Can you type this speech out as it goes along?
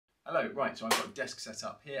Hello, right, so I've got a desk set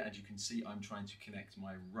up here. As you can see, I'm trying to connect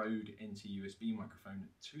my Rode NT USB microphone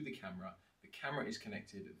to the camera. The camera is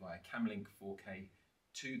connected via Camlink 4K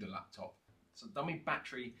to the laptop. It's a dummy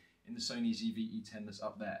battery in the Sony ZV-E10 that's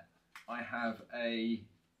up there. I have a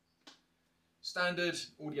standard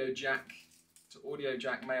audio jack to audio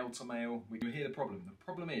jack, male to male. We can hear the problem. The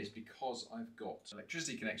problem is because I've got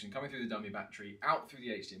electricity connection coming through the dummy battery, out through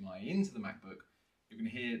the HDMI, into the Macbook, you're going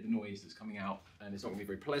to hear the noise that's coming out, and it's not going to be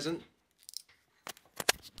very pleasant.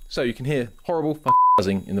 So you can hear horrible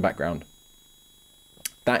buzzing in the background.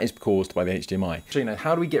 That is caused by the HDMI. So,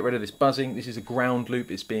 how do we get rid of this buzzing? This is a ground loop.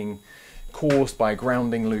 It's being caused by a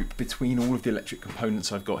grounding loop between all of the electric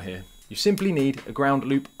components I've got here. You simply need a ground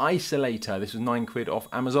loop isolator. This was £9 off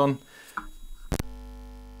Amazon.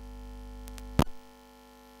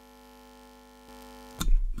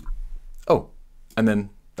 Oh, and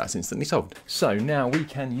then that's instantly solved. So now we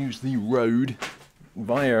can use the Rode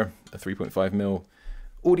via a 3.5mm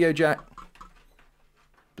audio jack.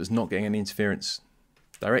 Does not getting any interference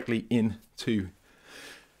directly into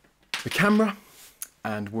the camera.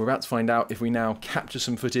 And we're about to find out if we now capture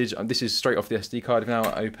some footage. This is straight off the SD card. If now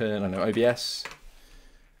I open, I don't know, OBS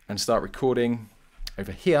and start recording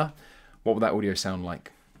over here, what will that audio sound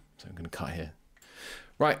like? So I'm going to cut here.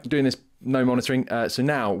 Right, doing this, no monitoring. So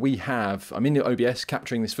now we have, I'm in the OBS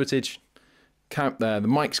capturing this footage. The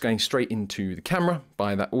mic's going straight into the camera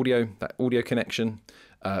by that audio connection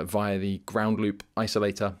via the Ground Loop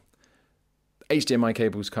Isolator. HDMI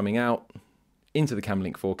cables coming out into the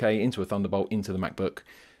Camlink 4K, into a Thunderbolt, into the MacBook.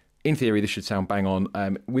 In theory, this should sound bang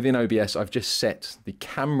on. Within OBS, I've just set the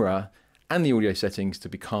camera and the audio settings to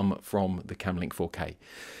become from the Camlink 4K.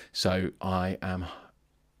 So I am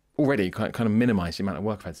already kind of minimize the amount of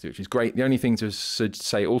work I've had to do, which is great. The only thing to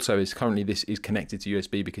say also is currently this is connected to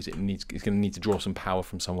USB because it's going to need to draw some power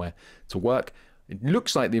from somewhere to work. It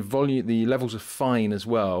looks like the levels are fine as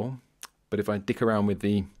well, but if I dick around with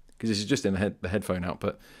because this is just in the headphone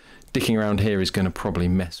output, dicking around here is going to probably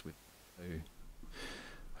mess with. So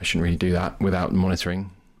I shouldn't really do that without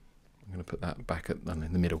monitoring. I'm going to put that back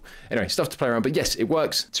in the middle. Anyway, stuff to play around, but yes, it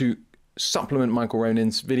works. To supplement Michael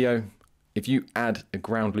Ronin's video, if you add a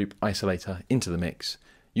ground loop isolator into the mix,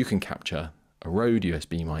 you can capture a Rode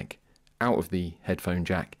USB mic out of the headphone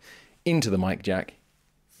jack, into the mic jack,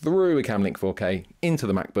 through a Camlink 4K, into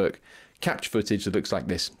the MacBook, capture footage that looks like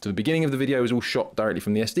this. So the beginning of the video is all shot directly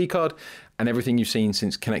from the SD card, and everything you've seen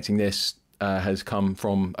since connecting this has come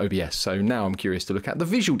from OBS. So now I'm curious to look at the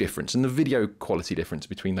visual difference and the video quality difference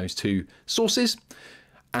between those two sources.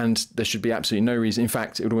 And there should be absolutely no reason. In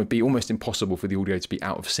fact, it would be almost impossible for the audio to be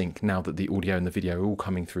out of sync now that the audio and the video are all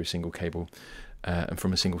coming through a single cable and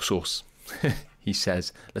from a single source. He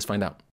says, let's find out.